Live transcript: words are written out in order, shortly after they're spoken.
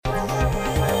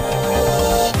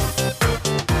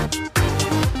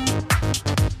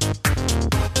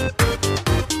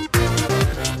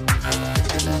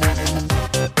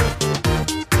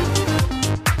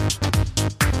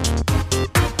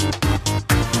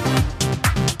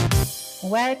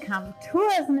welcome.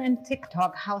 Tourism in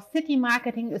TikTok, how city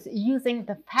marketing is using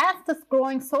the fastest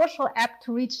growing social app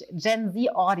to reach Gen Z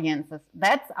audiences.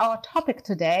 That's our topic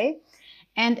today.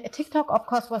 And TikTok, of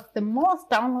course, was the most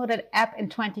downloaded app in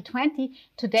 2020.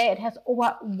 Today, it has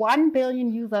over 1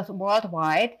 billion users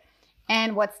worldwide.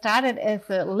 And what started as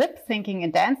a lip syncing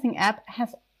and dancing app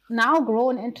has now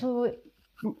grown into,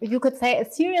 you could say,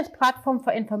 a serious platform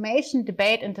for information,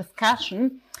 debate, and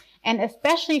discussion. And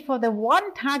especially for the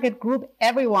one target group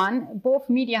everyone, both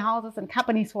media houses and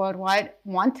companies worldwide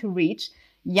want to reach,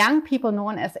 young people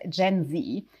known as Gen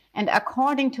Z. And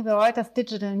according to the Reuters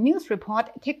Digital News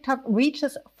report, TikTok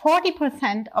reaches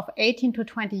 40% of 18 to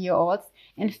 20-year-olds,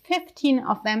 and 15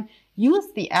 of them use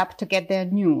the app to get their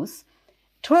news.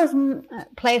 Tourism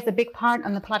plays a big part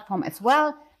on the platform as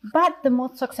well, but the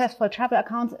most successful travel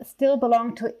accounts still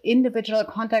belong to individual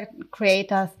content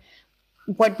creators,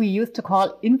 what we used to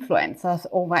call influencers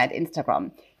over at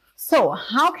Instagram. So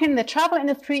how can the travel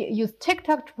industry use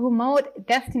TikTok to promote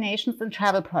destinations and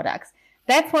travel products?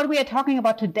 That's what we are talking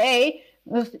about today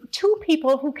with two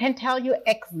people who can tell you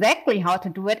exactly how to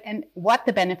do it and what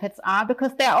the benefits are,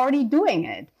 because they're already doing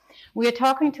it. We are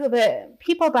talking to the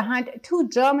people behind two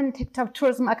German TikTok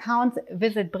tourism accounts,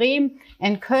 Visit Bremen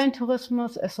and Köln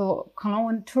Tourismus, so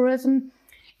Cologne Tourism.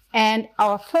 And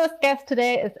our first guest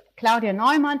today is Claudia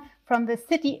Neumann from the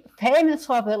city famous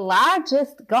for the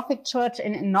largest Gothic church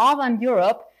in Northern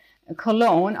Europe,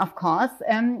 Cologne, of course.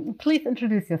 Please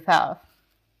introduce yourself.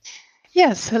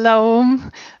 Yes, hello.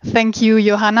 Thank you,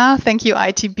 Johanna. Thank you,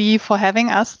 ITB, for having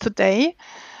us today.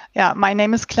 Yeah, my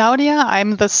name is Claudia.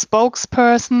 I'm the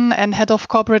spokesperson and head of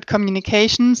corporate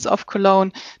communications of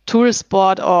Cologne Tourist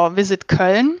Board, or Visit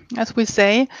Köln, as we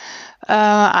say.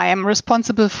 I am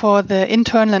responsible for the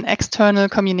internal and external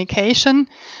communication,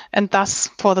 and thus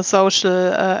for the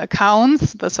social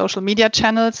accounts, the social media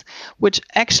channels, which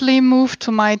actually moved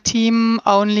to my team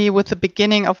only with the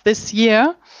beginning of this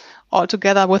year, all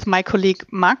together with my colleague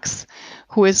Max,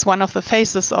 who is one of the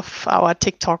faces of our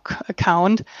TikTok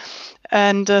account.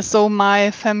 And so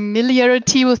my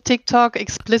familiarity with TikTok,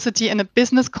 explicitly in a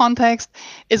business context,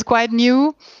 is quite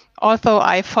new, although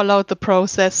I followed the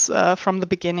process from the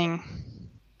beginning.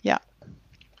 Yeah.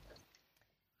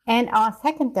 And our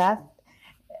second guest,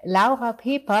 Laura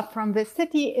Peper from the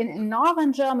city in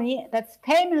northern Germany that's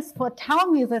famous for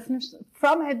town musicians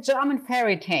from a German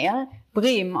fairy tale,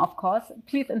 Bremen, of course.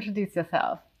 Please introduce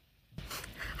yourself.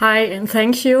 Hi, and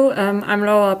thank you. I'm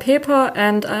Laura Peper,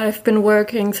 and I've been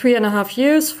working 3.5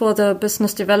 years for the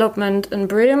business development in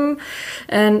Bremen.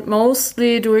 And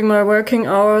mostly during my working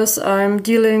hours, I'm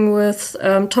dealing with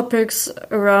topics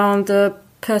around the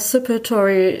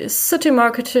participatory city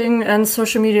marketing, and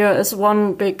social media is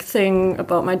one big thing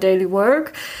about my daily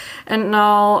work. And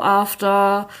now,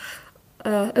 after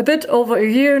a bit over a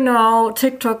year now,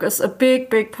 TikTok is a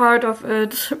big part of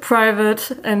it, private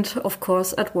and, of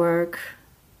course, at work.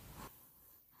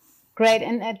 Great.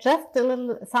 And just a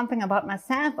little something about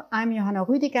myself. I'm Johanna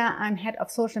Rüdiger. I'm head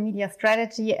of social media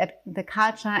strategy at the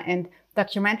culture and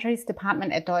documentaries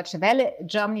department at Deutsche Welle,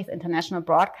 Germany's international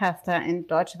broadcaster. And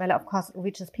Deutsche Welle, of course,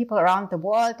 reaches people around the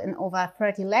world in over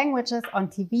 30 languages on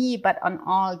TV, but on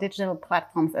all digital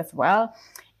platforms as well.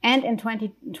 And in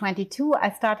 2022,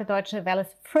 I started Deutsche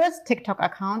Welle's first TikTok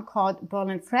account called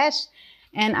Berlin Fresh.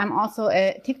 And I'm also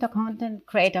a TikTok content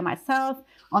creator myself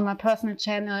on my personal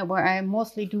channel, where I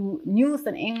mostly do news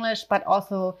in English, but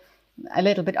also a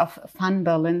little bit of fun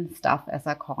Berlin stuff, as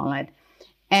I call it.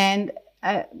 And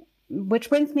which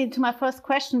brings me to my first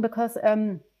question, because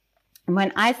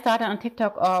when I started on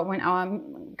TikTok, or when our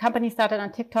company started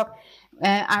on TikTok,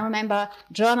 I remember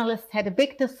journalists had a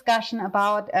big discussion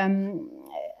about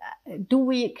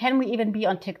can we even be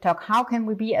on TikTok? How can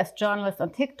we be as journalists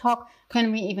on TikTok?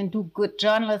 Can we even do good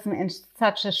journalism in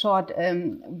such a short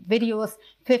videos,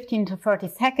 15 to 30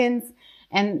 seconds?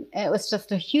 And it was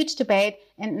just a huge debate.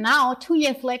 And now, 2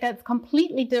 years later, it's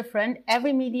completely different.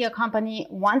 Every media company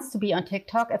wants to be on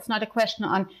TikTok. It's not a question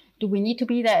on do we need to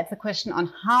be there? It's a question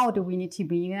on how do we need to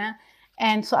be there?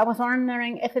 And so I was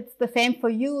wondering if it's the same for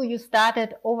you. You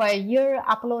started over a year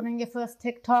uploading your first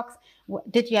TikToks.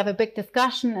 Did you have a big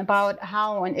discussion about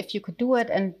how and if you could do it?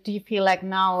 And do you feel like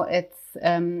now it's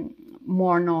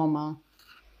more normal?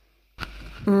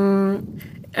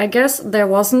 I guess there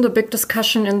wasn't a big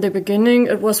discussion in the beginning.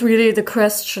 It was really the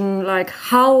question, like,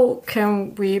 how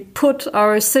can we put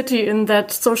our city in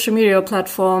that social media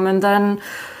platform? And then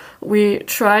we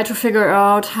try to figure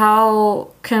out how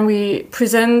can we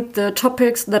present the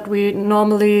topics that we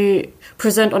normally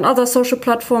present on other social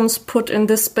platforms, put in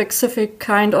this specific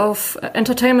kind of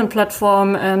entertainment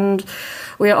platform. And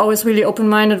we are always really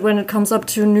open-minded when it comes up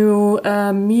to new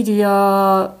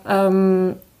media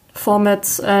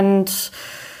formats. And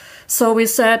so we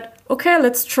said, okay,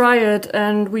 let's try it.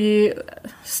 And we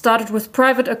started with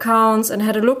private accounts and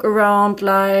had a look around,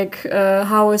 like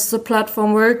how is the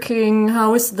platform working?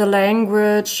 How is the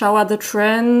language? How are the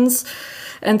trends?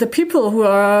 And the people who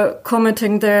are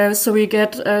commenting there. So we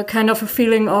get a kind of a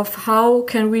feeling of how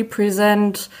can we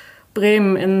present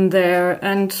Bremen in there.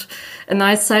 And a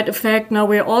nice side effect, now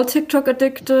we're all TikTok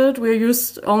addicted. We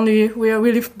are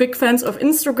really big fans of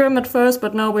Instagram at first,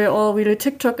 but now we're all really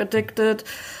TikTok addicted.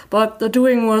 But the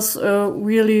doing was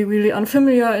really, really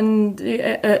unfamiliar in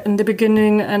the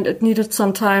beginning, and it needed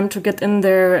some time to get in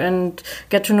there and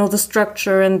get to know the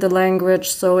structure and the language.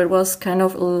 So it was kind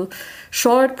of a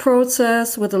short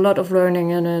process with a lot of learning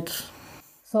in it.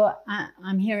 So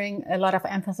I'm hearing a lot of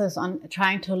emphasis on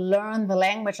trying to learn the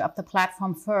language of the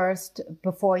platform first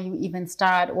before you even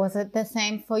start. Was it the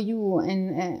same for you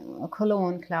in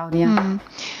Cologne, Claudia?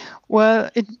 Well,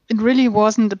 it really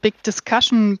wasn't a big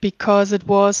discussion because it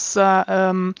was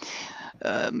a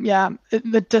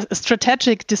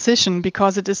strategic decision,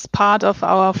 because it is part of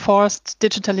our forced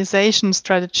digitalization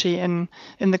strategy in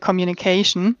the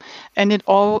communication. And it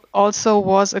also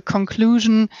was a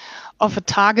conclusion of a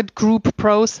target group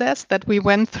process that we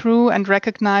went through and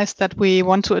recognized that we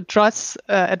want to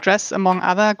address among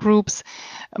other groups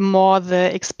more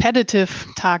the expeditive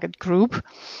target group.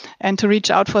 And to reach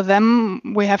out for them,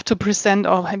 we have to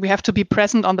be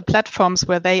present on the platforms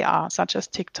where they are, such as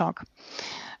TikTok.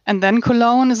 And then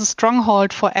Cologne is a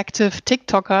stronghold for active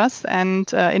TikTokers and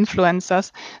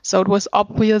influencers. So it was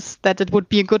obvious that it would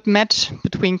be a good match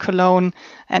between Cologne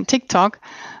and TikTok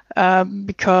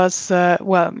because,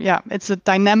 it's a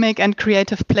dynamic and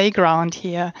creative playground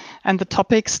here. And the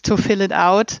topics to fill it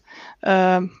out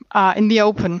are in the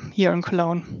open here in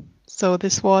Cologne. So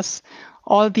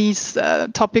all these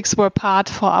topics were part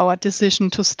for our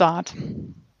decision to start.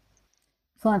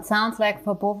 So it sounds like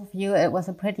for both of you, it was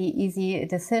a pretty easy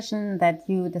decision that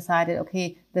you decided,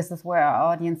 okay, this is where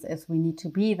our audience is. We need to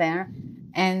be there.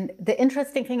 And the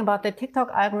interesting thing about the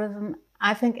TikTok algorithm,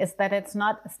 I think, is that it's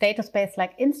not status-based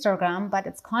like Instagram, but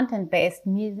it's content-based,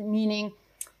 meaning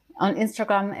on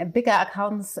Instagram, bigger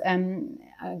accounts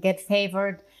get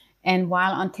favored. And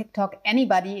while on TikTok,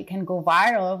 anybody can go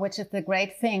viral, which is the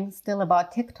great thing still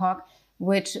about TikTok,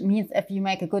 which means if you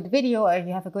make a good video or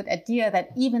you have a good idea,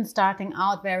 that even starting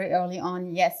out very early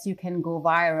on, yes, you can go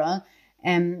viral,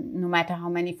 no matter how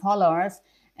many followers.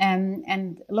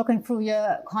 And looking through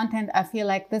your content, I feel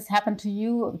like this happened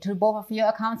to both of your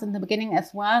accounts in the beginning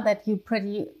as well, that you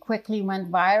pretty quickly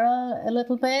went viral a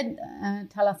little bit.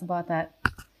 Tell us about that.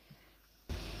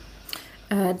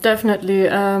 Definitely.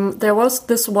 There was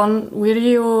this one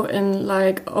video in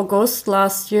like August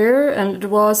last year, and it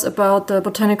was about the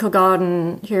botanical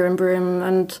garden here in Bremen.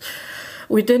 And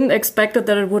we didn't expect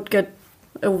that it would get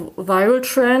a viral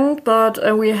trend,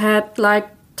 but we had like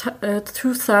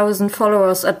 2,000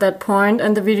 followers at that point,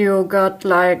 and the video got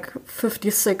like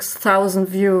 56,000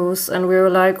 views, and we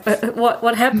were like,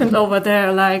 what happened over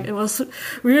there? Like, it was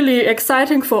really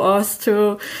exciting for us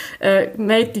to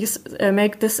make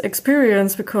this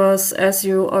experience, because as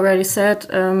you already said,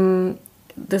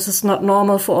 this is not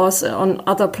normal for us on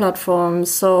other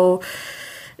platforms. So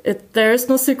there is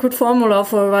no secret formula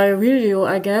for a viral video,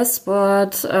 I guess,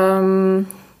 but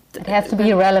it has to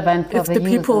be relevant for the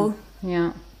people.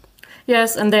 Yeah.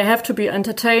 Yes, and they have to be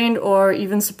entertained or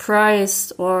even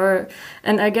surprised,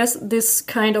 and I guess this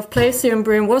kind of place here in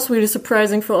Bremen was really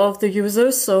surprising for all of the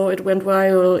users, so it went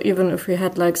viral even if we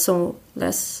had like so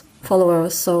less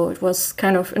followers, so it was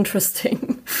kind of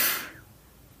interesting.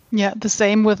 Yeah, the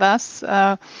same with us.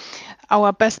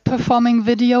 Our best performing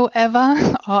video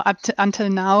ever, or until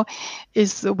now,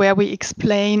 is where we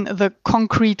explain the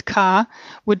concrete car,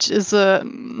 which is a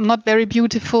not very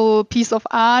beautiful piece of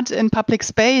art in public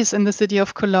space in the city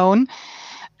of Cologne.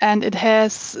 And it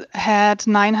has had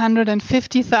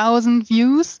 950,000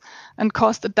 views and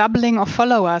cost a doubling of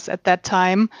followers at that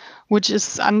time, which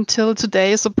is until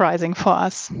today surprising for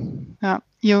us.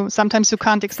 Yeah, sometimes you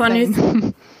can't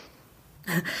explain.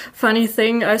 Funny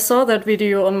thing, I saw that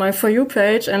video on my For You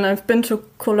page, and I've been to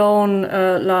Cologne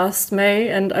last May,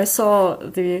 and I saw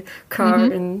the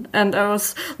car and I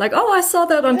was like, oh, I saw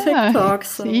that on TikTok.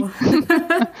 So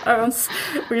I was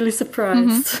really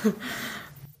surprised.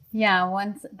 Yeah,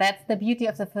 that's the beauty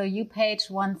of the For You page.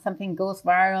 Once something goes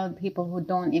viral, people who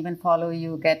don't even follow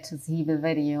you get to see the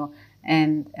video.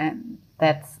 and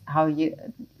that's how you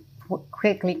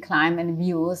quickly climb in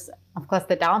views. Of course,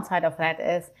 the downside of that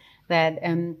is that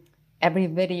every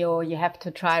video you have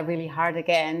to try really hard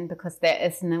again, because there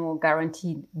is no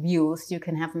guaranteed views. You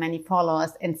can have many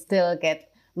followers and still get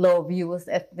low views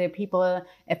if the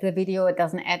video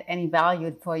doesn't add any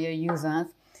value for your users.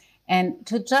 And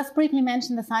to just briefly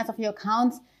mention the size of your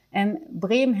accounts,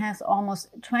 Bremen has almost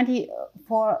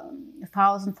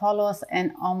 24,000 followers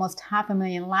and almost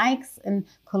 500,000 likes. In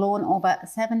Cologne, over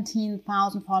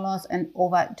 17,000 followers and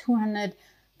over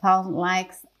 200,000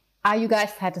 likes. Are you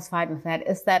guys satisfied with that?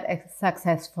 Is that a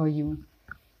success for you?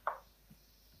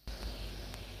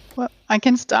 Well, I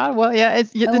can start. Well, yeah,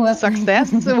 it's a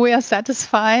success. We are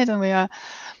satisfied and we are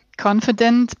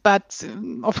confident, but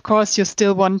of course you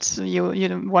still want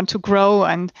to grow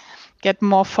and get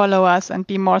more followers and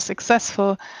be more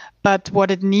successful. But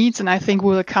what it needs, and I think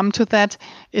we'll come to that,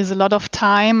 is a lot of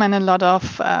time and a lot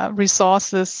of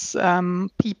resources,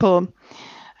 people.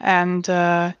 And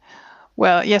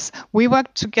well, yes, we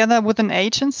work together with an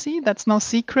agency. That's no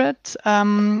secret.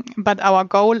 But our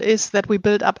goal is that we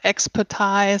build up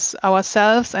expertise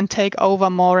ourselves and take over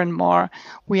more and more.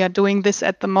 We are doing this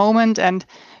at the moment, and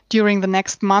during the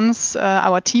next months,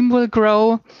 our team will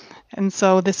grow. And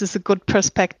so this is a good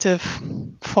perspective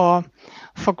for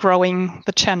growing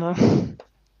the channel.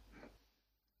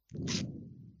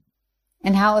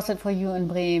 And how is it for you in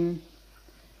Bremen?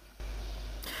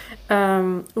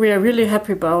 We are really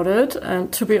happy about it,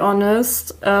 and to be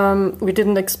honest, we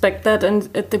didn't expect that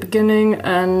at the beginning.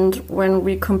 And when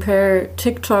we compare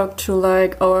TikTok to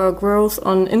like our growth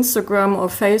on Instagram or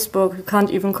Facebook, we can't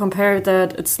even compare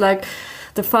that. It's like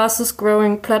the fastest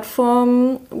growing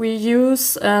platform we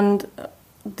use, and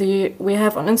we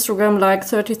have on Instagram like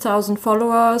 30,000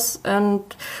 followers,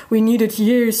 and we needed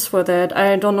years for that.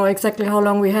 I don't know exactly how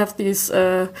long we have these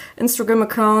Instagram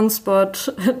accounts, but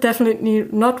definitely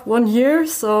not 1 year.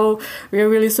 So we are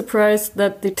really surprised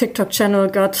that the TikTok channel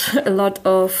got a lot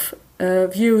of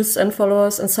views and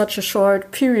followers in such a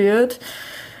short period.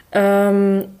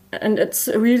 And it's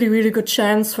a really, really good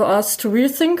chance for us to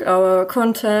rethink our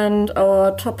content,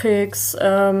 our topics,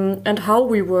 and how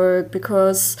we work,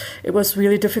 because it was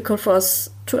really difficult for us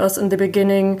in the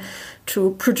beginning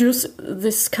to produce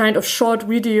this kind of short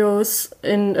videos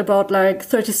in about like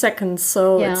 30 seconds.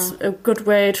 So it's a good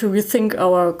way to rethink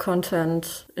our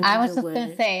content. I was just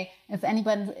going to say, if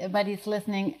anybody's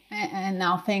listening and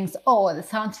now thinks, oh, it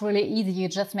sounds really easy, you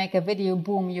just make a video,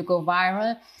 boom, you go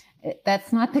viral.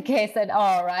 That's not the case at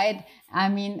all, right? I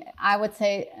mean, I would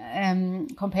say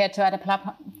compared to other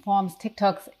platforms,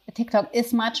 TikTok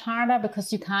is much harder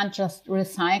because you can't just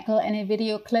recycle any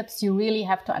video clips. You really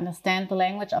have to understand the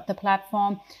language of the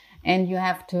platform, and you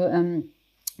have to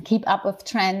keep up with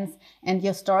trends, and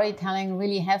your storytelling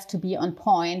really has to be on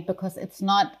point, because it's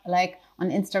not like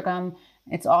on Instagram.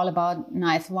 It's all about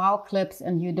nice wow clips,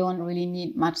 and you don't really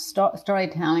need much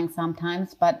storytelling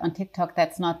sometimes. But on TikTok,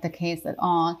 that's not the case at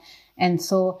all. And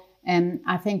so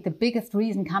I think the biggest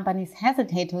reason companies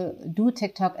hesitate to do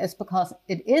TikTok is because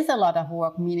it is a lot of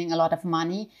work, meaning a lot of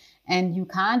money. And you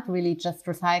can't really just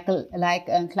recycle, like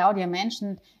Claudia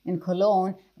mentioned in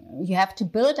Cologne. You have to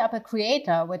build up a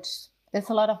creator, which is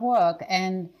a lot of work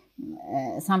and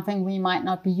something we might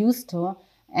not be used to.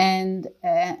 And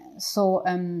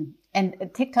and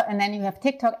TikTok, and then you have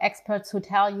TikTok experts who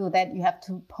tell you that you have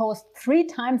to post 3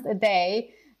 times a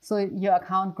day so your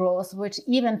account grows, which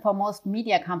even for most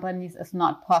media companies is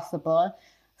not possible.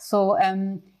 So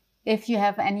if you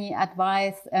have any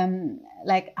advice,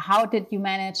 like how did you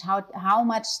manage, how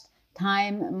much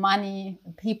time, money,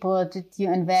 people did you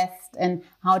invest, and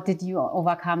how did you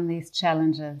overcome these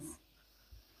challenges?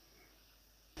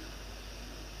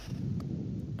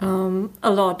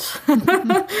 A lot.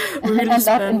 Really a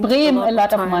lot in Bremen, a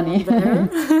lot of money.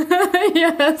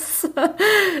 Yes.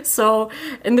 So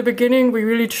in the beginning, we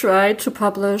really tried to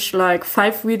publish like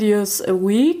 5 videos a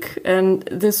week, and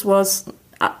this was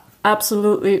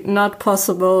absolutely not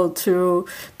possible to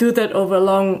do that over a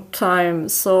long time.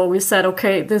 So we said,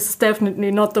 okay, this is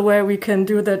definitely not the way we can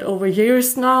do that over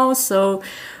years now. So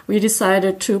we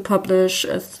decided to publish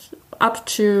up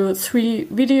to 3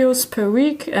 videos per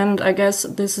week, and I guess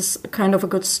this is kind of a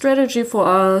good strategy for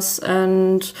us.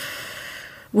 And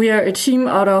we are a team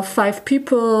out of 5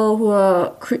 people who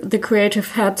are the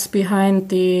creative heads behind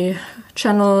the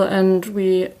channel, and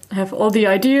we have all the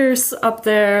ideas up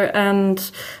there, and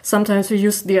sometimes we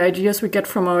use the ideas we get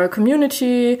from our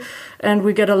community, and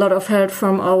we get a lot of help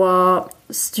from our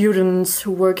students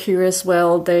who work here as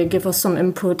well. They give us some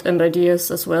input and ideas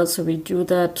as well, so we do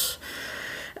that.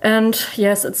 And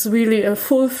yes, it's really a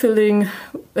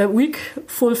week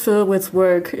fulfilled with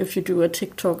work if you do a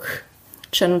TikTok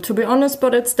channel, to be honest,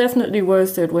 but it's definitely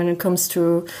worth it when it comes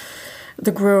to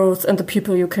the growth and the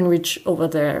people you can reach over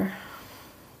there.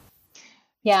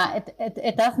 Yeah,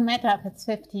 it doesn't matter if it's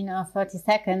 15 or 30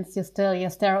 seconds.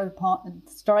 Your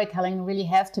storytelling really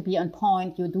has to be on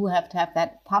point. You do have to have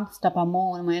that pump stopper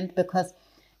moment, because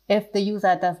if the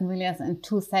user doesn't realize in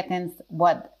 2 seconds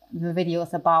what the video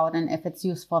is about, and if it's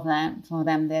useful for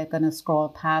them, they're going to scroll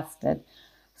past it.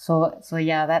 So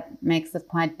yeah, that makes it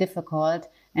quite difficult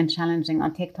and challenging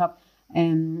on TikTok.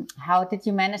 How did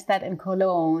you manage that in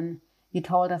Cologne? You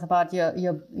told us about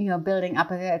your building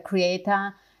up a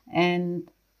creator, and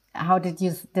how did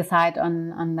you decide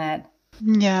on that?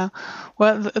 Yeah,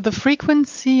 well, the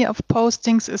frequency of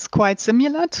postings is quite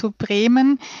similar to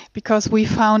Bremen, because we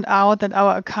found out that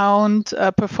our account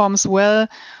performs well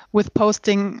with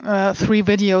posting 3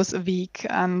 videos a week.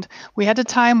 And we had a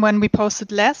time when we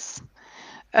posted less,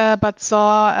 but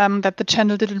saw that the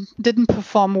channel didn't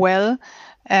perform well.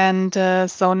 And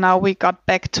so now we got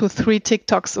back to 3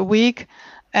 TikToks a week,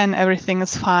 and everything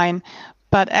is fine.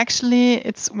 But actually,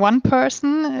 it's one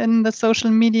person in the social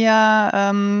media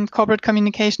corporate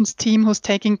communications team who's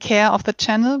taking care of the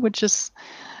channel, which is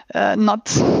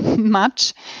not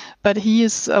much. But he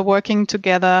is working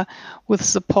together with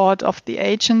support of the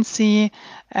agency.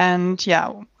 And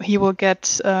yeah, he will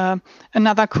get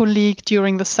another colleague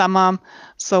during the summer,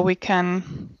 so we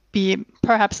can be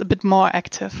perhaps a bit more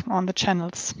active on the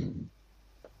channels.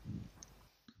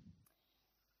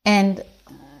 And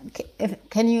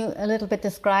can you a little bit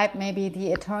describe maybe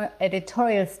the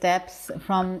editorial steps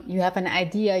from you have an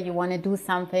idea, you want to do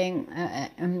something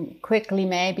quickly?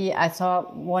 Maybe I saw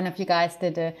one of you guys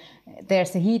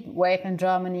there's a heat wave in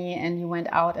Germany, and you went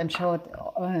out and showed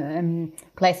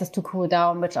places to cool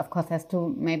down, which of course has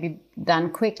to maybe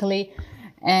done quickly.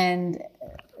 And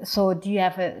so do you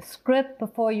have a script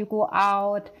before you go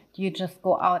out? Do you just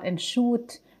go out and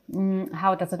shoot?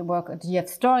 How does it work? Do you have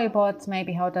storyboards?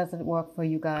 Maybe how does it work for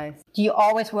you guys? Do you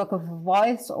always work with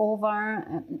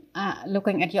voiceover?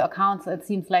 Looking at your accounts, it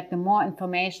seems like the more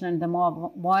information and the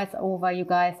more voiceover you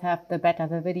guys have, the better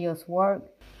the videos work.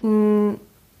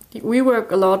 We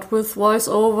work a lot with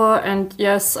voiceover, and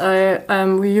yes,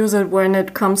 we use it when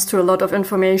it comes to a lot of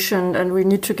information and we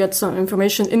need to get some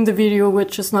information in the video,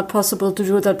 which is not possible to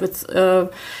do that with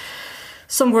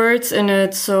some words in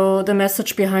it, so the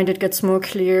message behind it gets more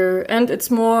clear and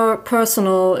it's more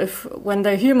personal. When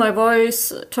they hear my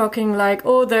voice talking like,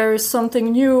 oh, there is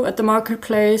something new at the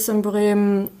marketplace in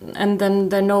Bremen, and then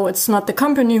they know it's not the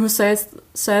company who says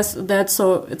that,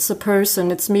 so it's a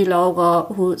person, it's me, Laura,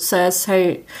 who says,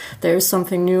 hey, there is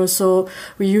something new. So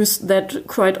we use that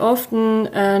quite often.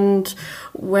 And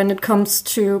when it comes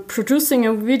to producing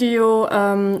a video,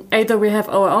 either we have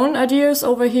our own ideas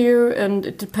over here, and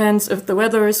it depends if the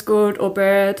weather is good or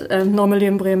bad, and normally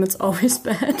in Bremen it's always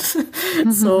bad.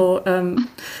 So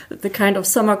the kind of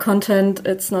summer content,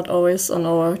 it's not always on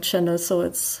our channel, so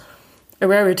it's a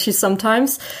rarity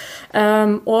sometimes.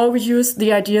 Or we use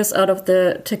the ideas out of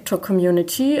the TikTok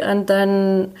community, and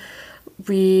then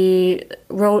we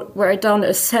write down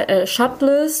a shot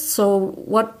list. So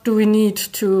what do we need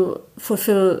to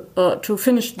fulfill to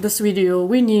finish this video?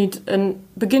 We need a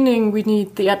beginning, we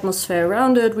need the atmosphere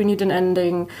around it, we need an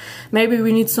ending, maybe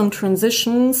we need some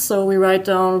transitions. So we write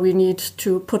down we need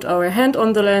to put our hand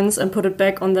on the lens and put it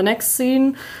back on the next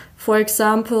scene, for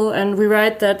example, and we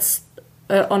write that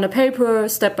on a paper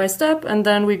step by step, and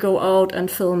then we go out and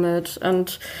film it.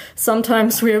 And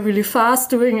sometimes we are really fast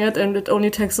doing it and it only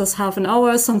takes us half an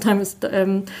hour. Sometimes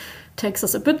it takes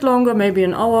us a bit longer, maybe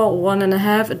an hour or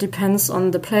 1.5. It depends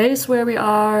on the place where we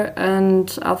are.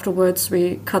 And afterwards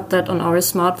we cut that on our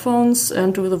smartphones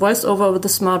and do the voiceover with the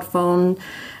smartphone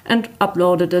and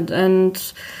uploaded it.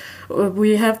 And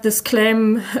we have this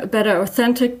claim, better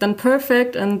authentic than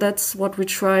perfect, and that's what we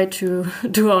try to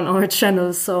do on our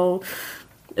channel. So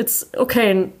it's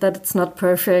okay that it's not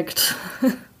perfect.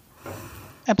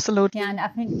 Absolutely. Yeah, and I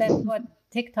think that's what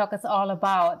TikTok is all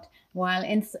about. While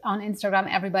on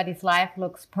Instagram, everybody's life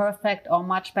looks perfect or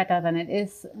much better than it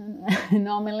is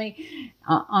normally,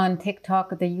 on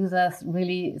TikTok, the users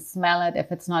really smell it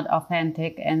if it's not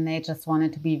authentic, and they just want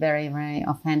it to be very, very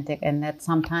authentic. And that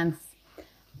sometimes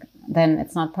then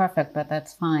it's not perfect, but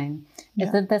that's fine. Yeah.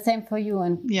 Is it the same for you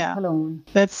in Cologne?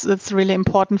 That's really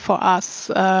important for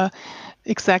us.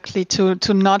 Exactly,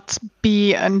 to not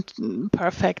be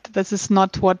perfect. This is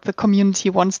not what the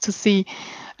community wants to see.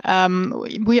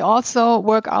 We also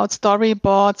work out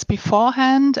storyboards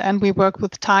beforehand, and we work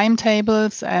with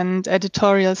timetables and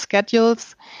editorial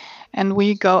schedules. and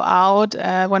we go out,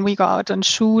 when we go out and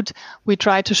shoot, we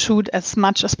try to shoot as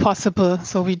much as possible.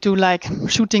 So we do like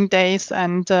shooting days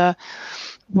and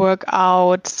work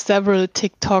out several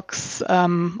TikToks,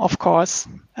 of course,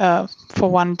 for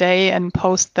one day and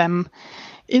post them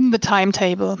in the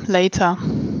timetable later.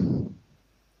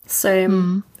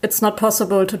 Same. It's not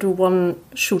possible to do one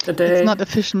shoot a day. It's not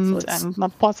efficient and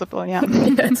not possible, yeah.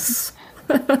 Yes.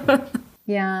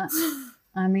 Yeah,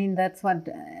 I mean, that's what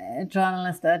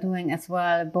journalists are doing as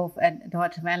well, both at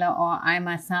Deutsche Welle or I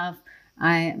myself.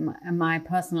 My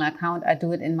personal account, I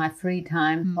do it in my free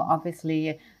time. So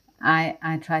obviously,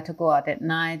 I try to go out at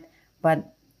night,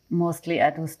 but mostly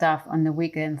I do stuff on the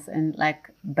weekends and like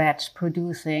batch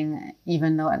producing,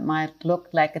 even though it might look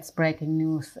like it's breaking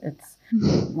news. It's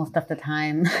most of the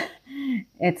time,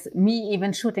 it's me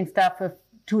even shooting stuff with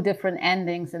 2 different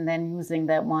endings and then using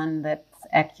that one that's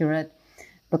accurate,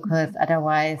 because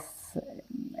otherwise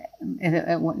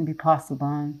it wouldn't be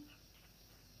possible.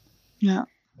 Yeah.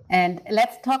 And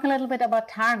let's talk a little bit about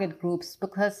target groups,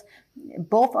 because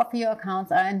both of your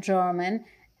accounts are in German.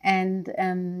 And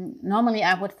normally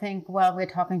I would think, well, we're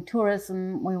talking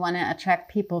tourism. We want to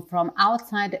attract people from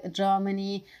outside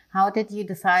Germany. How did you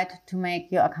decide to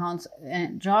make your accounts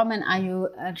German? Are you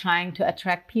trying to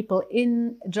attract people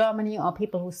in Germany or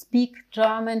people who speak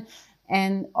German?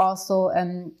 And also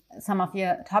some of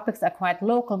your topics are quite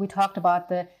local. We talked about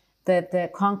the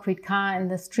concrete car in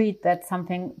the street. That's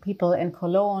something people in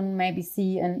Cologne maybe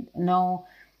see and know.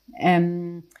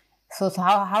 So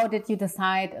how did you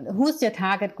decide, who's your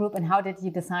target group, and how did you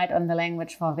decide on the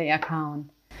language for the account?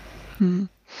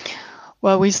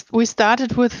 Well, we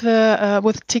started with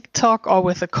TikTok, or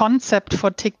with the concept for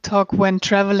TikTok, when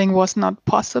traveling was not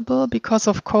possible because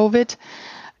of COVID.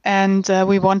 And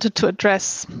we wanted to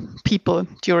address people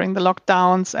during the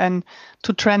lockdowns and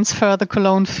to transfer the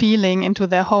Cologne feeling into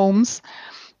their homes.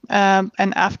 And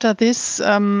after this,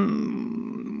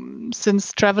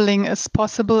 since traveling is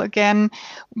possible again,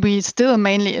 we still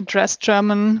mainly address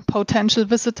German potential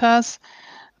visitors,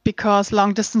 because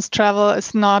long distance travel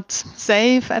is not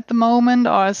safe at the moment,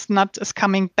 or is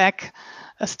coming back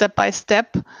step by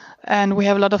step. And we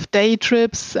have a lot of day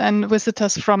trips and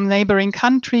visitors from neighboring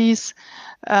countries.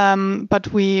 But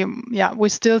we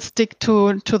still stick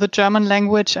to the German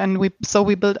language, and we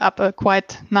built up a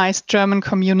quite nice German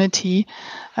community,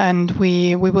 and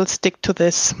we will stick to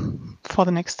this for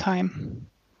the next time.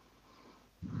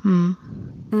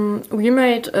 We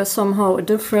made somehow a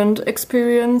different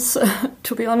experience,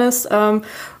 to be honest.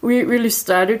 We really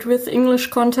started with English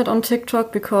content on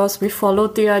TikTok because we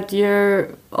followed the idea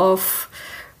of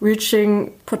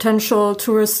reaching potential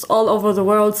tourists all over the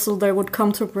world so they would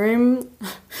come to Bremen.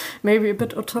 Maybe a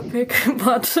bit utopic,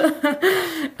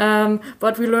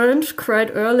 but we learned quite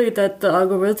early that the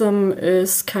algorithm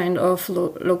is kind of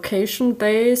location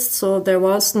based, so there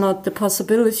was not the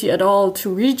possibility at all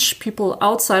to reach people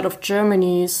outside of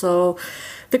Germany. So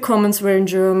the comments were in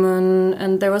German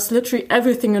and there was literally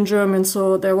everything in German,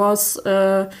 so there was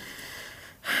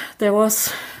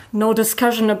no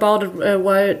discussion about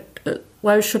it.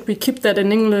 Why should we keep that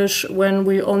in English when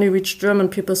we only reach German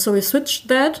people? So we switched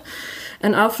that,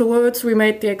 and afterwards we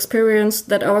made the experience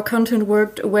that our content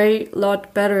worked a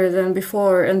lot better than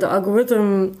before, and the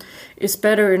algorithm is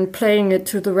better in playing it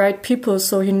to the right people,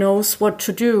 so he knows what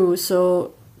to do.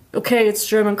 So, okay, it's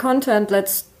German content,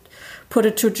 let's put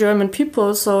it to German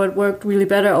people, so it worked really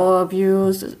better. Our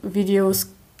videos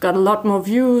got a lot more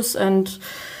views, and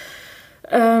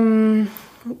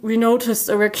we noticed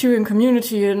a recurring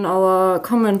community in our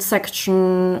comment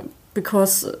section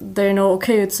because they know,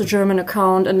 okay, it's a German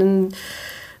account. And in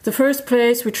the first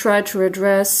place, we tried to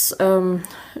address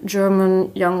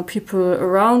German young people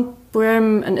around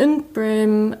Bremen and in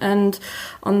Bremen. And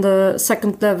on the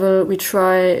second level, we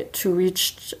try to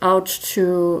reach out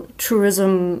to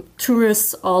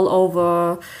tourists all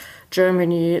over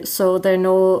Germany, so they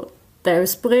know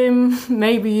there's Bremen,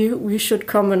 maybe we should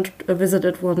come and visit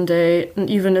it one day.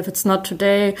 And even if it's not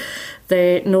today,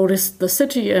 they notice the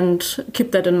city and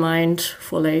keep that in mind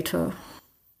for later.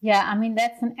 Yeah, I mean,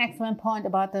 that's an excellent point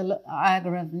about the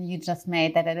algorithm you just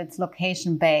made, that it's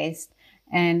location-based.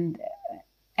 And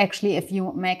actually, if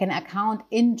you make an account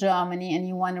in Germany and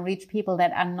you want to reach people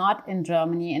that are not in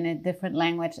Germany in a different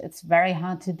language, it's very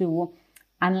hard to do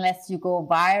unless you go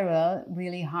viral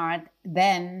really hard.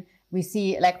 Then we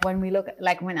see, like when I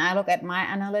look at my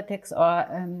analytics or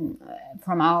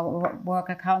from our work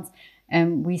accounts,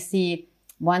 we see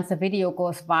once a video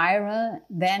goes viral,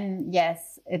 then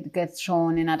yes, it gets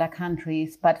shown in other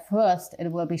countries. But first,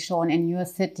 it will be shown in your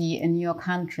city, in your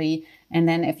country. And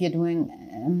then if you're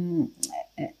doing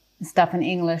stuff in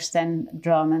English, then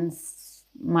Germans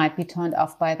might be turned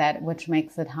off by that, which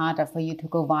makes it harder for you to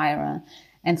go viral.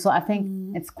 And so I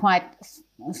think it's quite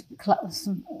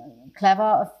clever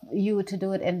of you to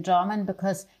do it in German,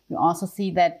 because you also see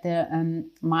that the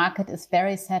market is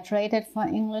very saturated for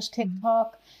English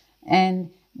TikTok.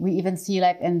 And we even see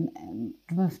like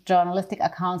with journalistic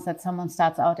accounts that someone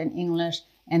starts out in English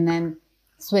and then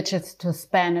switches to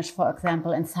Spanish, for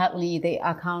example, and suddenly the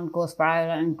account goes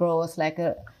viral and grows like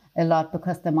a lot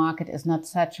because the market is not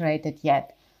saturated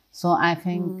yet. So I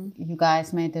think you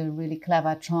guys made a really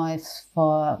clever choice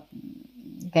for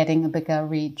getting a bigger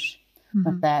reach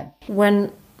with that.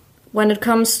 When it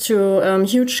comes to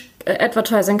huge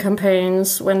advertising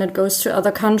campaigns, when it goes to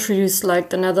other countries like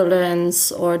the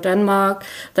Netherlands or Denmark,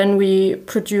 then we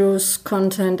produce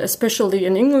content, especially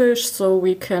in English, so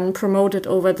we can promote it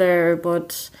over there.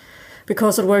 But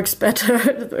because it works better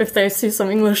if they see some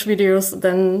English videos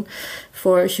than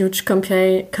for huge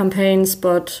campaigns,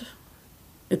 but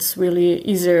it's really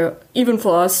easier, even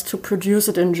for us, to produce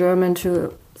it in German,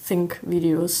 to think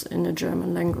videos in the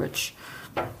German language.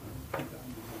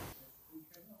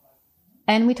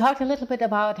 And we talked a little bit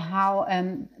about how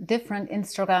different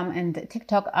Instagram and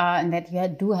TikTok are, and that you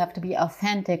do have to be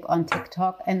authentic on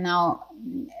TikTok. And now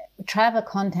travel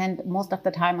content most of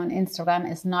the time on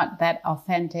Instagram is not that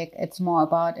authentic. It's more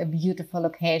about a beautiful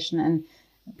location and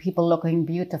people looking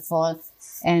beautiful.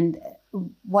 And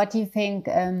what do you think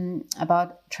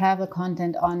about travel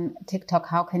content on TikTok?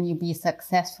 How can you be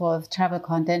successful with travel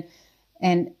content?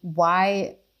 And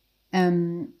why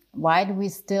do we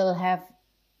still have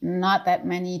not that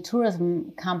many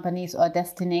tourism companies or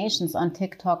destinations on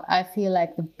TikTok? I feel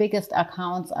like the biggest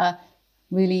accounts are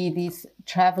really these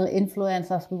travel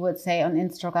influencers, we would say, on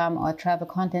Instagram, or travel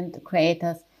content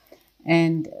creators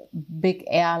and big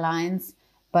airlines.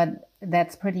 But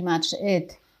that's pretty much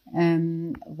it.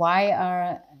 Why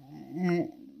are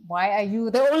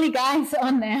you the only guys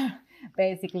on there?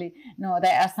 Basically, no,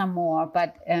 there are some more,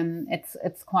 but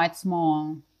it's quite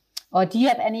small. Or do you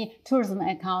have any tourism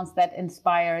accounts that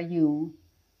inspire you?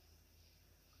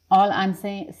 All I'm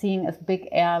seeing is big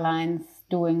airlines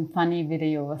doing funny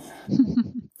videos.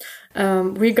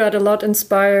 We got a lot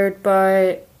inspired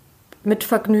by Mit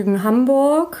Vergnügen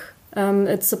Hamburg.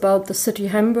 It's about the city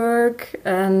Hamburg,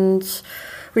 and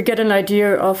we get an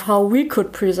idea of how we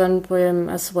could present Bremen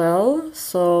as well.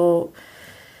 So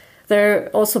they're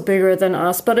also bigger than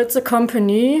us, but it's a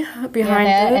company behind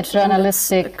it. It's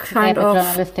journalistic,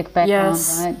 journalistic background,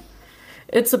 yes, right?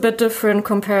 It's a bit different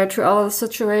compared to our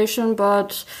situation,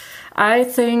 but I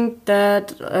think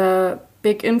that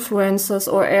big influencers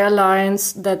or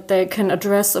airlines, that they can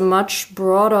address a much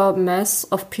broader mass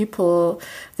of people.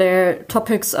 Their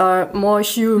topics are more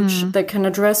huge. They can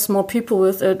address more people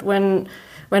with it. When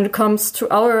it comes to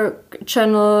our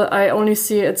channel, I only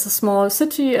see it's a small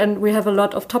city and we have a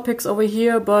lot of topics over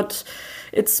here, but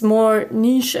it's more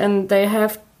niche, and they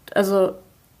have,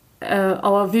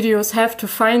 our videos have to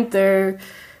find their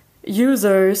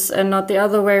users and not the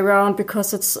other way around,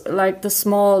 because it's like the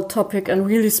small topic and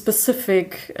really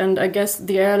specific. And I guess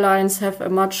the airlines have a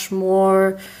much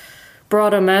more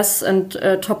broader mass and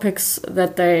topics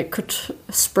that they could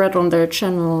spread on their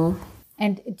channel.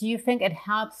 And do you think it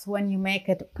helps when you make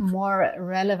it more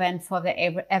relevant for the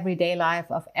everyday life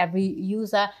of every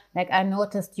user? Like, I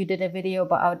noticed you did a video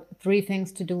about 3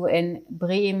 things to do in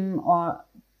Bremen, or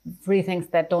 3 things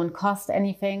that don't cost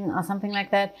anything, or something like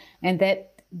that. And that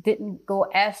didn't go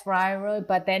as viral,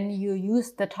 but then you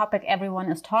used the topic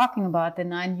everyone is talking about, the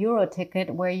 €9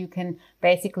 ticket, where you can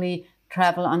basically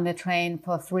travel on the train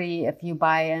for free if you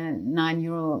buy a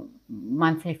 €9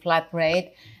 monthly flat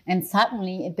rate. And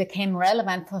suddenly it became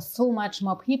relevant for so much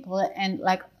more people, and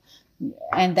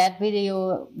that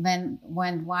video then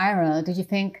went viral. Do you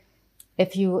think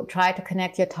if you try to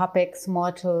connect your topics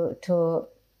more to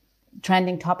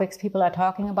trending topics people are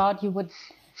talking about, you would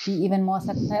be even more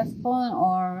successful?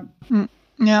 Or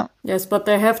yeah, yes, but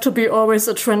they have to be always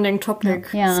a trending topic,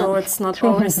 so it's not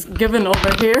always given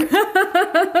over here.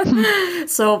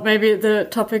 So maybe the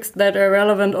topics that are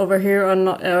relevant over here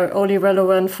are only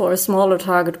relevant for a smaller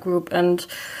target group, and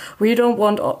we don't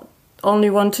only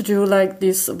want to do like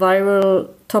these viral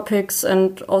topics,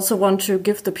 and also want to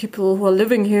give the people who are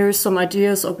living here some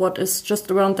ideas of what is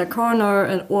just around the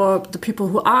corner, or the people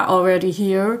who are already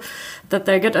here, that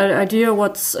they get an idea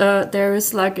what's there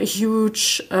is like a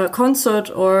huge concert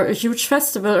or a huge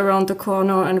festival around the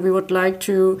corner, and we would like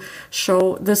to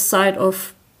show this side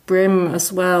of Bremen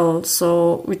as well.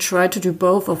 So we try to do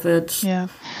both of it. Yeah.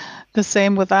 The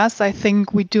same with us. I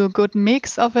think we do a good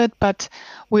mix of it, but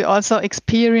we also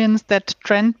experienced that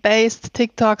trend-based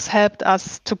TikToks helped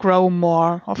us to grow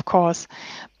more, of course.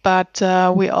 but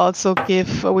we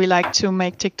like to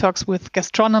make TikToks with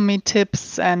gastronomy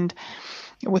tips and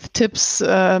with tips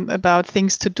about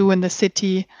things to do in the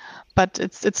city. But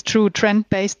it's true,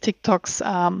 trend-based TikToks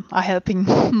are helping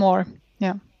more.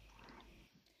 Yeah.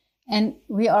 And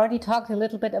we already talked a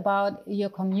little bit about your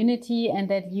community and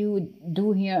that you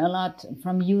do hear a lot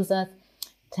from users.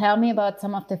 Tell me about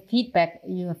some of the feedback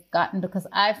you have gotten, because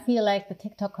I feel like the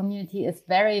TikTok community is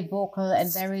very vocal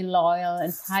and very loyal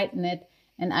and tight-knit.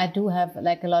 And I do have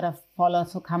like a lot of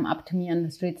followers who come up to me on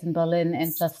the streets in Berlin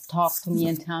and just talk to me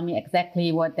and tell me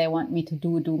exactly what they want me to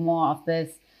do more of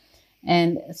this.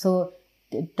 And so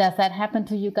does that happen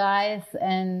to you guys?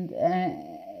 And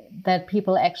that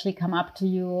people actually come up to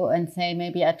you and say,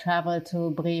 maybe I travel to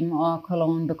Bremen or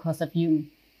Cologne because of you?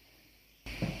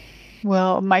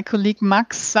 Well, my colleague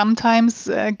Max sometimes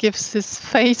gives his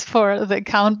face for the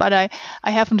account, but I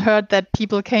haven't heard that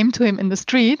people came to him in the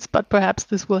streets, but perhaps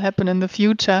this will happen in the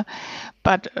future.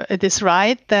 But it is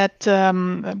right that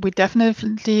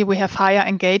we have higher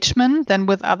engagement than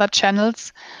with other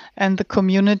channels, and the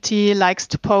community likes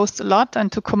to post a lot and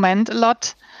to comment a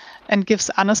lot and gives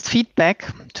honest feedback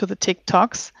to the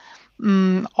TikToks,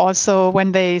 also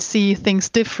when they see things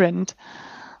different.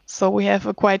 So we have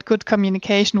a quite good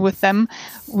communication with them.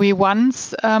 We once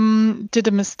did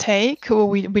a mistake, or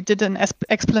we did an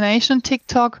explanation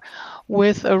TikTok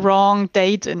with a wrong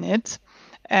date in it.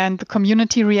 And the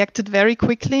community reacted very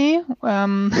quickly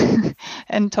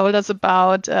and told us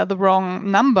about the wrong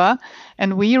number.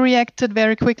 And we reacted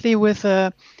very quickly with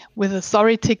a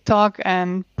sorry TikTok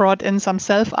and brought in some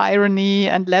self-irony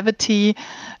and levity.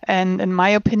 And in my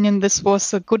opinion, this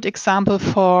was a good example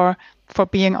for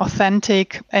being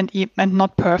authentic and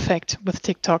not perfect with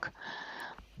TikTok.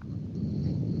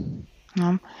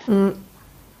 We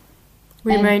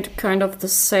made kind of the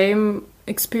same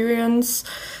experience,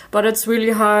 but it's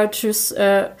really hard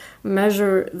to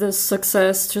measure this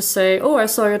success, to say, oh, I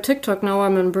saw your TikTok, now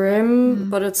I'm in Bremen,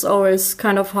 but it's always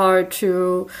kind of hard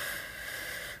to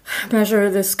measure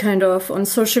this kind of on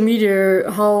social media,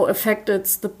 how affected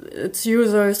its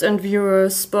users and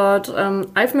viewers. But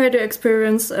I've made the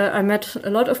experience, I met a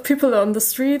lot of people on the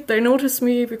street. They noticed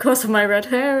me because of my red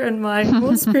hair and my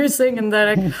nose piercing, and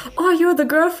they're like, oh, you're the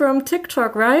girl from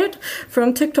TikTok, right?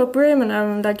 From TikTok Bremen.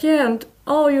 And I'm like, yeah, and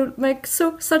oh, you make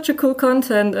such a cool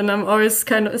content. And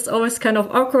it's always kind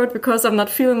of awkward because I'm not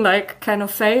feeling like kind of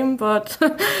fame, but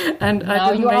and now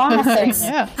I didn't make this.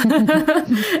 Yeah.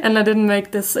 And I didn't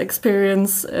make this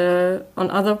experience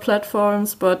on other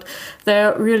platforms, but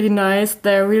they're really nice,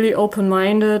 they're really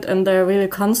open-minded, and they're really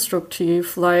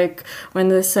constructive. Like when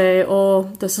they say, oh,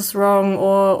 this is wrong,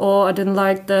 or oh, I didn't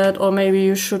like that, or maybe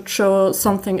you should show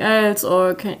something else,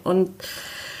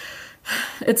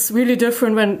 it's really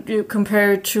different when you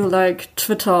compare it to like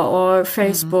Twitter or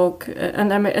Facebook.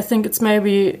 And I think it's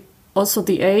maybe also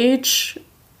the age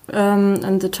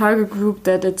and the target group,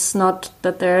 that it's not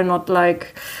that they're not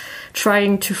like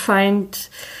trying to find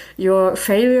your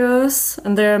failures,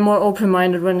 and they're more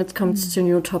open-minded when it comes to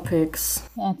new topics.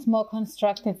 Yeah, it's more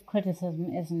constructive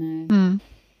criticism, isn't it?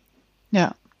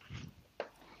 Yeah,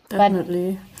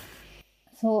 definitely.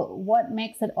 So what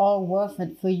makes it all worth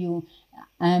it for you?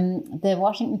 The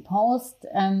Washington Post,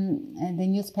 the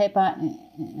newspaper,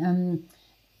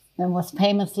 was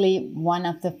famously one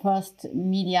of the first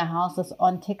media houses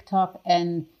on TikTok,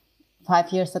 and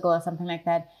 5 years ago or something like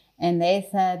that. And they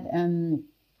said, and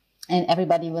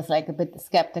everybody was like a bit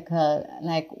skeptical,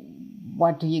 like,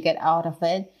 what do you get out of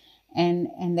it?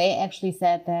 And they actually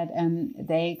said that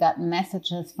they got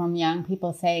messages from young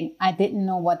people saying, I didn't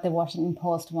know what the Washington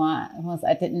Post was.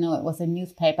 I didn't know it was a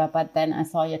newspaper, but then I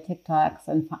saw your TikToks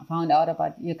and found out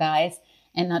about you guys.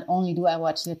 And not only do I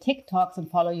watch your TikToks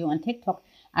and follow you on TikTok,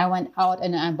 I went out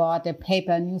and I bought a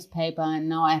paper newspaper, and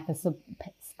now I have a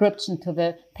subscription to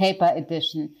the paper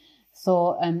edition.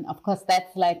 So, of course,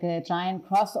 that's like a giant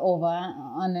crossover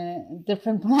on a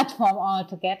different platform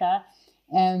altogether.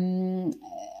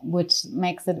 Which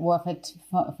makes it worth it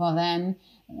for them.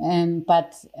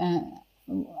 But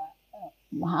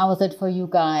how is it for you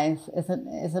guys? Is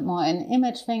it more an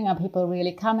image thing? Are people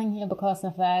really coming here because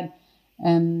of that?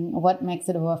 What makes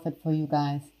it worth it for you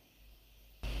guys?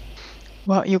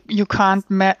 Well, you can't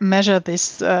measure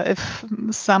this. If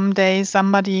someday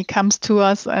somebody comes to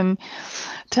us and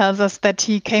tells us that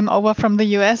he came over from the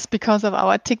US because of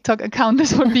our TikTok account,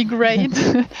 this would be great.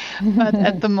 But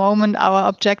at the moment, our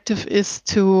objective is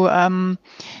to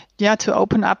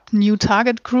open up new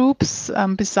target groups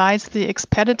besides the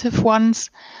expeditive ones,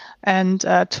 and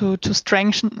to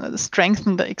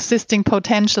strengthen the existing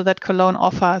potential that Cologne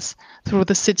offers through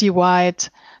the citywide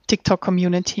TikTok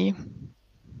community.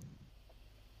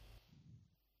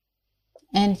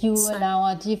 And you,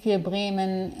 Laura, do you feel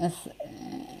Bremen is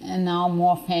now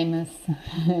more famous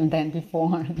than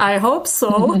before? I hope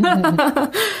so.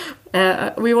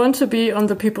 We want to be on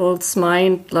the people's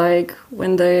mind, like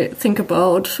when they think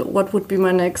about what would be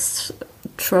my next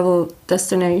travel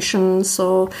destination.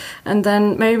 So, and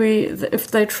then maybe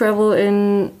if they travel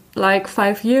in like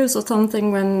 5 years or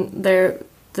something, when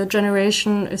the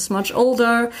generation is much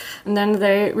older, and then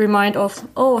they remind of,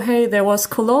 oh, hey, there was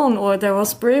Cologne or there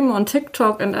was Bremen on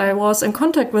TikTok, and I was in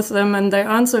contact with them, and they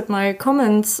answered my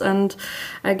comments, and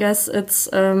I guess it's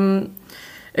a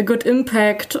good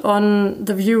impact on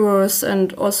the viewers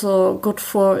and also good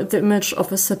for the image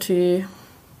of a city.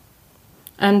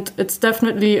 And it's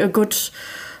definitely a good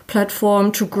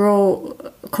platform to grow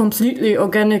completely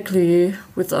organically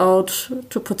without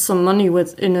to put some money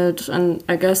in it. And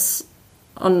I guess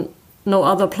on no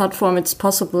other platform it's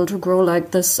possible to grow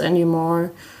like this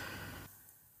anymore.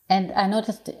 And I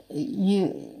noticed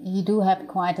you do have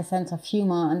quite a sense of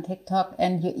humor on TikTok,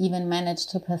 and you even managed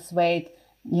to persuade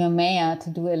your mayor to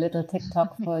do a little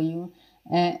TikTok for you.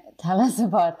 Tell us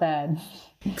about that.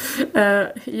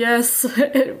 Yes,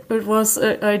 it was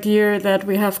an idea that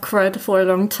we have cried for a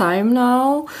long time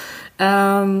now.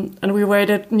 And we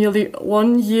waited nearly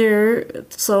 1 year,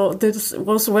 so this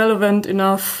was relevant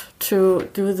enough to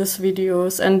do these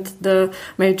videos. And the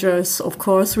major is, of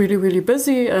course, really, really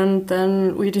busy. And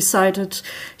then we decided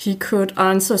he could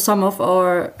answer some of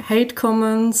our hate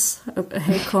comments.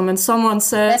 Someone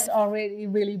says... That's already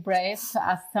really brave to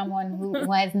ask someone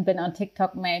who hasn't been on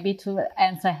TikTok maybe to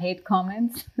answer hate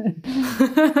comments.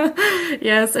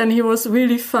 Yes, and he was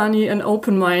really funny and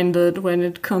open-minded when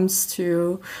it comes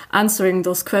to answering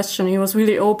those questions. He was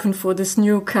really open for this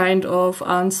new kind of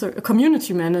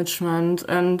community management,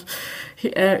 and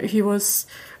it was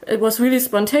really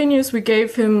spontaneous. We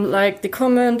gave him like the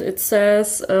comment. It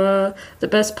says the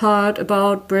best part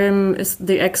about Bremen is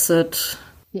the exit.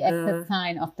 The exit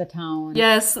sign of the town.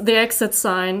 Yes, the exit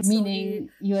sign. Meaning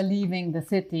you're leaving the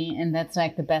city, and that's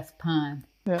like the best part.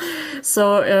 Yeah.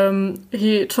 So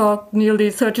he talked nearly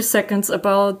 30 seconds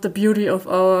about the beauty of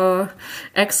our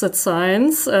exit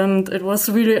signs, and it was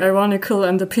really ironical,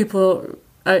 and the people,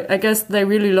 I guess they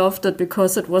really loved it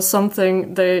because it was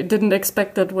something they didn't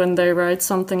expect it when they write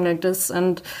something like this,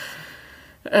 and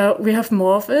we have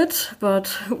more of it,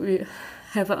 but we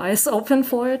have our eyes open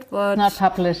for it, but... Not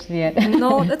published yet.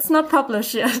 No, it's not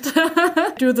published yet.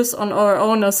 Do this on our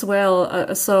own as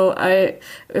well. So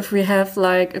if we have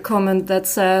like a comment that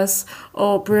says,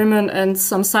 oh, Bremen and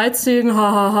some sightseeing, ha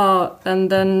ha ha, and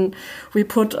then we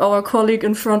put our colleague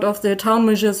in front of the town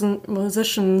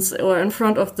musicians or in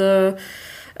front of the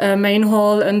main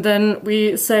hall, and then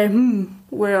we say,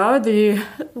 where are the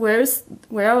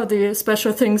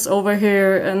special things over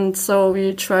here? And so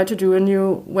we try to do a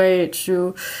new way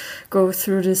to go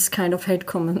through this kind of hate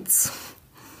comments.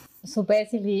 So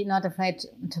basically not afraid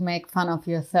to make fun of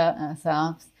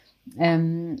yourselves.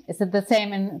 Is it the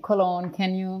same in Cologne?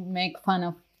 Can you make fun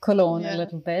of Cologne a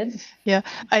little bit? Yeah,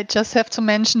 I just have to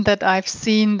mention that I've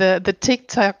seen the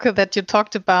TikTok that you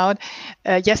talked about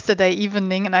yesterday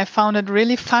evening, and I found it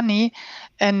really funny,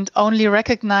 and only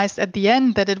recognized at the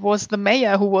end that it was the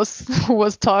mayor who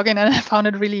was talking, and I found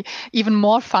it really even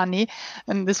more funny,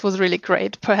 and this was really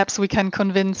great. Perhaps we can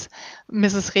convince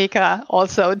Mrs. Reker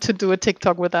also to do a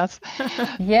TikTok with us.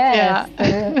 Yes,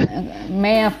 the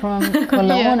mayor from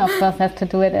Cologne, of course, has to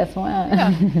do it as well.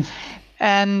 Yeah.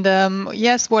 And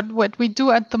yes, what we do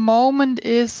at the moment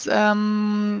is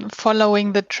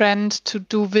following the trend to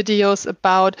do videos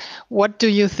about what do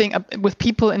you think with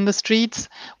people in the streets,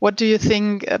 what do you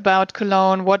think about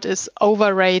Cologne, what is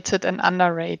overrated and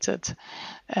underrated.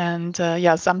 And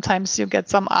sometimes you get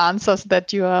some answers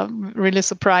that you are really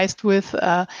surprised with,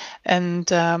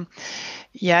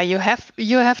 you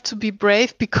have to be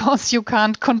brave because you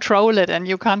can't control it and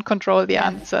you can't control the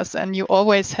answers, and you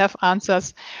always have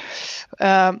answers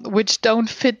which don't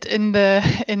fit in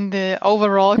the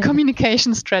overall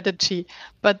communication strategy.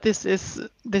 But this is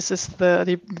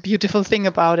the beautiful thing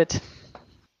about it.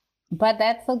 But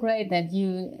that's so great that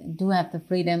you do have the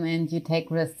freedom and you take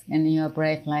risks and you're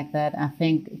brave like that. I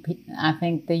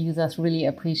think the users really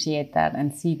appreciate that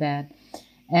and see that.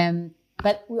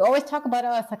 But we always talk about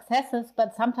our successes,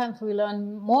 but sometimes we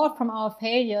learn more from our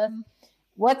failures.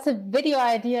 What's a video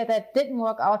idea that didn't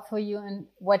work out for you, and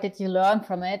what did you learn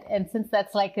from it? And since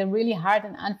that's like a really hard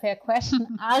and unfair question,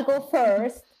 I'll go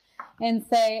first and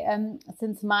say,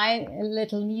 since my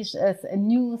little niche is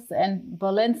news and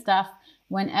Berlin stuff,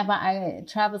 whenever I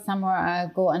travel somewhere, I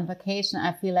go on vacation,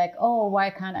 I feel like, oh, why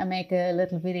can't I make a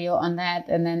little video on that?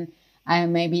 And then I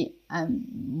maybe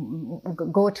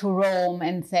go to Rome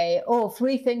and say, oh,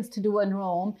 3 things to do in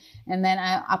Rome. And then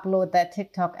I upload that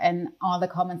TikTok and all the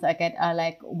comments I get are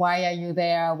like, why are you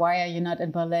there? Why are you not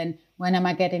in Berlin? When am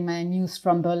I getting my news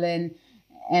from Berlin?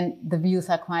 And the views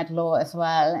are quite low as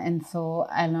well. And so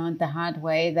I learned the hard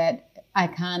way that I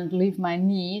can't leave my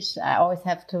niche. I always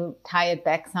have to tie it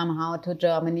back somehow to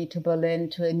Germany, to Berlin,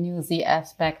 to a newsy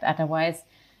aspect. Otherwise,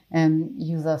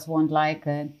 users won't like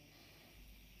it.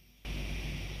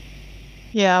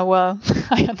 Yeah, well,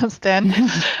 I understand.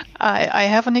 I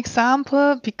have an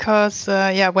example because,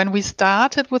 when we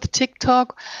started with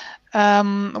TikTok,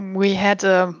 we had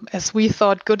as we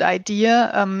thought, good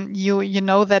idea. You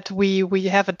know that we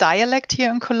have a dialect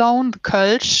here in Cologne, the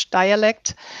Kölsch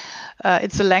dialect.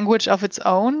 It's a language of its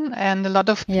own, and a lot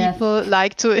of people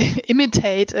like to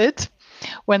imitate it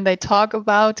when they talk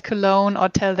about Cologne or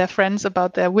tell their friends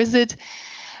about their visit.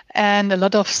 And a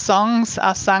lot of songs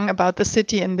are sung about the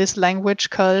city in this language,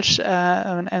 Kölsch,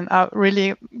 and are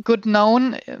really good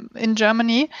known in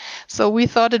Germany. So we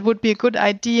thought it would be a good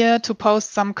idea to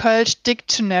post some Kölsch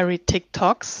dictionary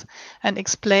TikToks and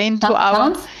explain to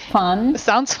our...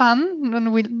 Sounds fun.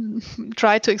 And we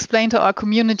try to explain to our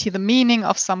community the meaning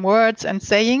of some words and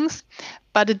sayings.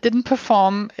 But it didn't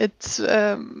perform. It's,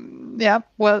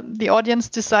 the audience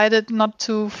decided not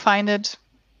to find it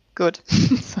good.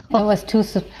 So, it was too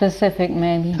specific,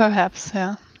 maybe. Perhaps,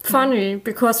 yeah. Funny,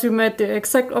 because we made the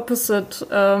exact opposite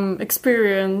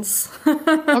experience.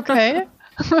 Okay.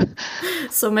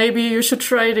 So maybe you should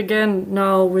try it again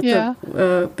now with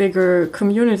a bigger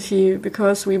community,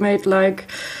 because we made like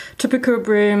typical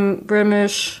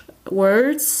Bremish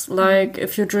words, like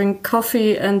if you drink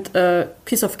coffee and a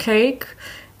piece of cake,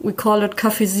 we call it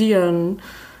kaffeesieren.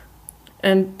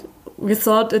 And we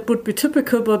thought it would be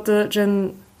typical, but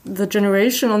the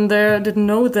generation on there didn't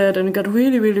know that, and it got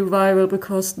really, really viral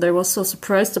because they were so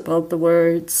surprised about the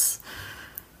words.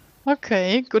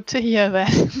 Okay, good to hear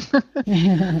that.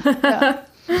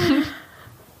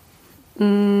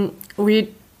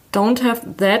 We don't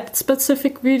have that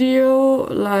specific video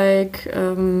like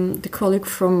the colleague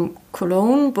from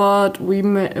Cologne, but we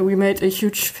made a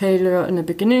huge failure in the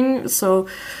beginning. So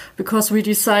because we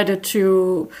decided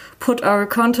to put our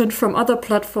content from other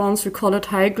platforms, we call it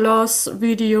high gloss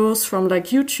videos from like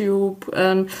YouTube,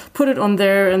 and put it on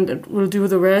there, and it will do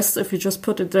the rest if you just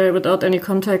put it there without any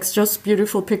context, just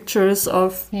beautiful pictures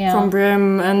from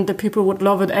Bremen, and the people would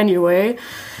love it anyway.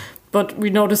 But we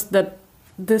noticed that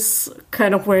this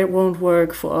kind of way won't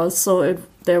work for us, so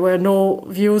there were no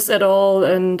views at all,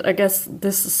 and I guess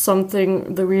this is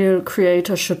something the real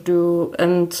creator should do.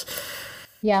 And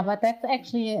yeah, but that's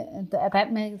actually,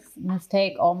 that makes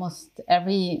mistake. Almost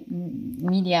every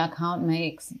media account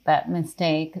makes that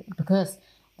mistake, because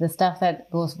the stuff that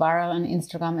goes viral on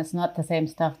Instagram is not the same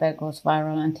stuff that goes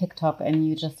viral on TikTok, and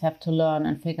you just have to learn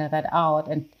and figure that out.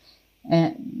 And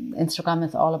Instagram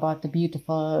is all about the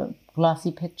beautiful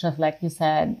glossy pictures, like you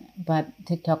said, but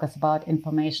TikTok is about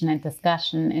information and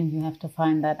discussion, and you have to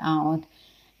find that out.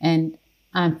 And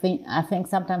I think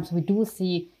sometimes we do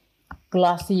see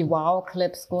glossy wow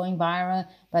clips going viral,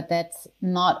 but that's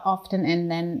not often, and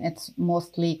then it's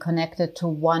mostly connected to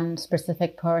one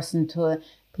specific person, to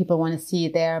people want to see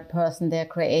their person, their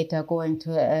creator going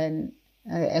to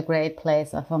a great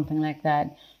place or something like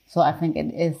that. So I think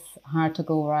it is hard to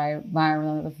go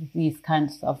viral with these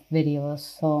kinds of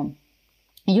videos. So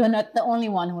you're not the only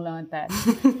one who learned that.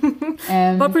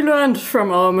 But we learned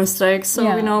from our mistakes.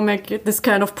 So we now make this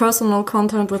kind of personal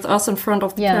content with us in front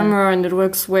of the camera, and it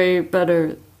works way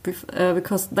better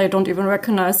because they don't even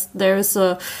recognize there is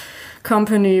a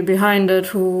company behind it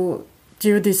who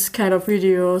do these kind of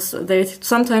videos.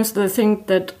 Sometimes they think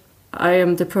that I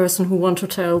am the person who want to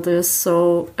tell this.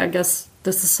 So I guess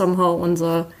this is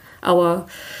somehow our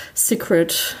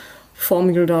secret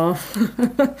formula.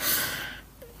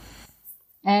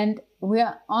 And we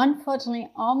are unfortunately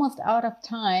almost out of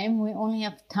time. We only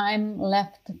have time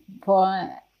left for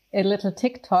a little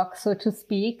TikTok, so to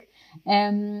speak.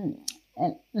 And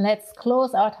let's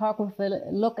close our talk with a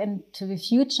look into the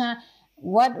future.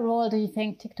 What role do you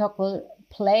think TikTok will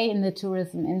play in the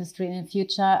tourism industry in the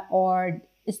future? Or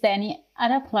is there any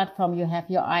other platform you have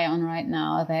your eye on right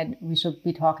now that we should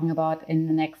be talking about in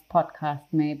the next podcast,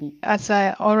 maybe? As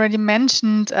I already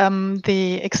mentioned,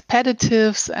 the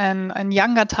expeditives and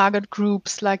younger target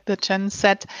groups like the Gen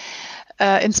Z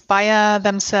inspire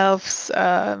themselves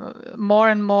more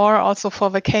and more also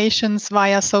for vacations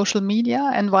via social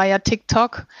media and via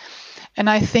TikTok. And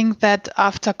I think that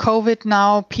after COVID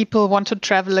now, people want to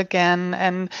travel again.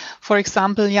 And for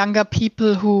example, younger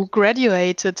people who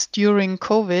graduated during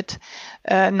COVID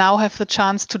now have the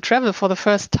chance to travel for the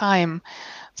first time.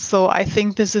 So I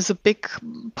think this is a big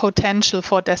potential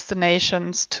for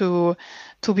destinations to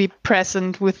be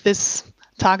present with this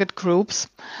target groups.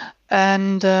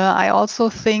 And I also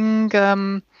think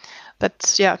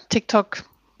that TikTok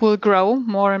will grow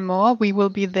more and more. We will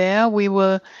be there. We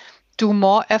will do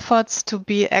more efforts to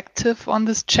be active on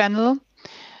this channel.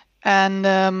 And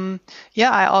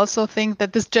I also think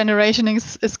that this generation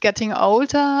is getting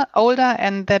older,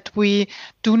 and that we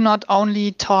do not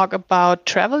only talk about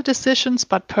travel decisions,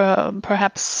 but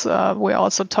perhaps we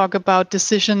also talk about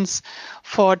decisions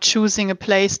for choosing a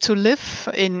place to live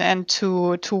in and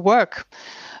to work.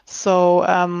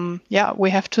 So we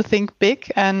have to think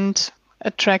big and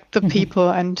attract the people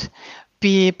and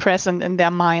be present in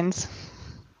their minds.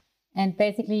 And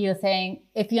basically you're saying,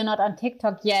 if you're not on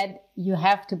TikTok yet, you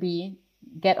have to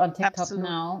get on TikTok. Absolutely.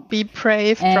 Now. Be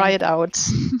brave, try it out.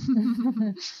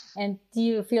 And do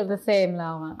you feel the same,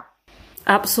 Laura?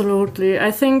 Absolutely.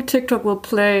 I think TikTok will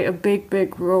play a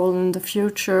big role in the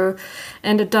future.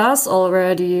 And it does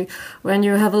already. When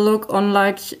you have a look on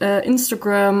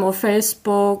Instagram or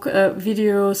Facebook,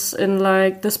 videos in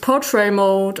this portrait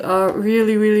mode are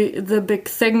really the big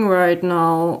thing right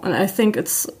now. And I think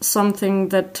it's something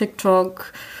that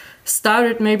TikTok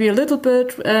started maybe a little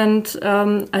bit. And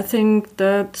I think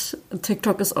that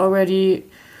TikTok is already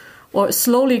or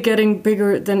slowly getting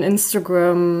bigger than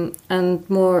Instagram and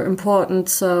more important.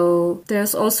 So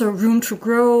there's also room to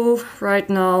grow right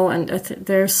now. And I think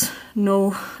there's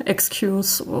no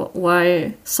excuse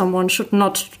why someone should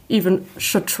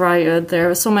try it. There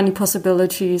are so many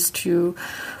possibilities to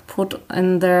put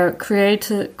in their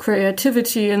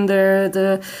creativity in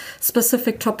the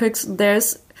specific topics.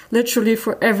 There's literally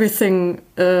for everything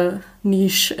a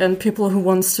niche and people who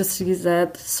wants to see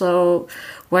that. So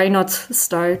why not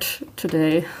start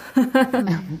today?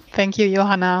 Thank you,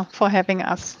 Johanna, for having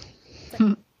us.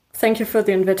 Thank you for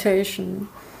the invitation.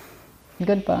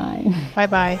 Goodbye.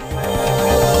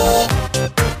 Bye-bye.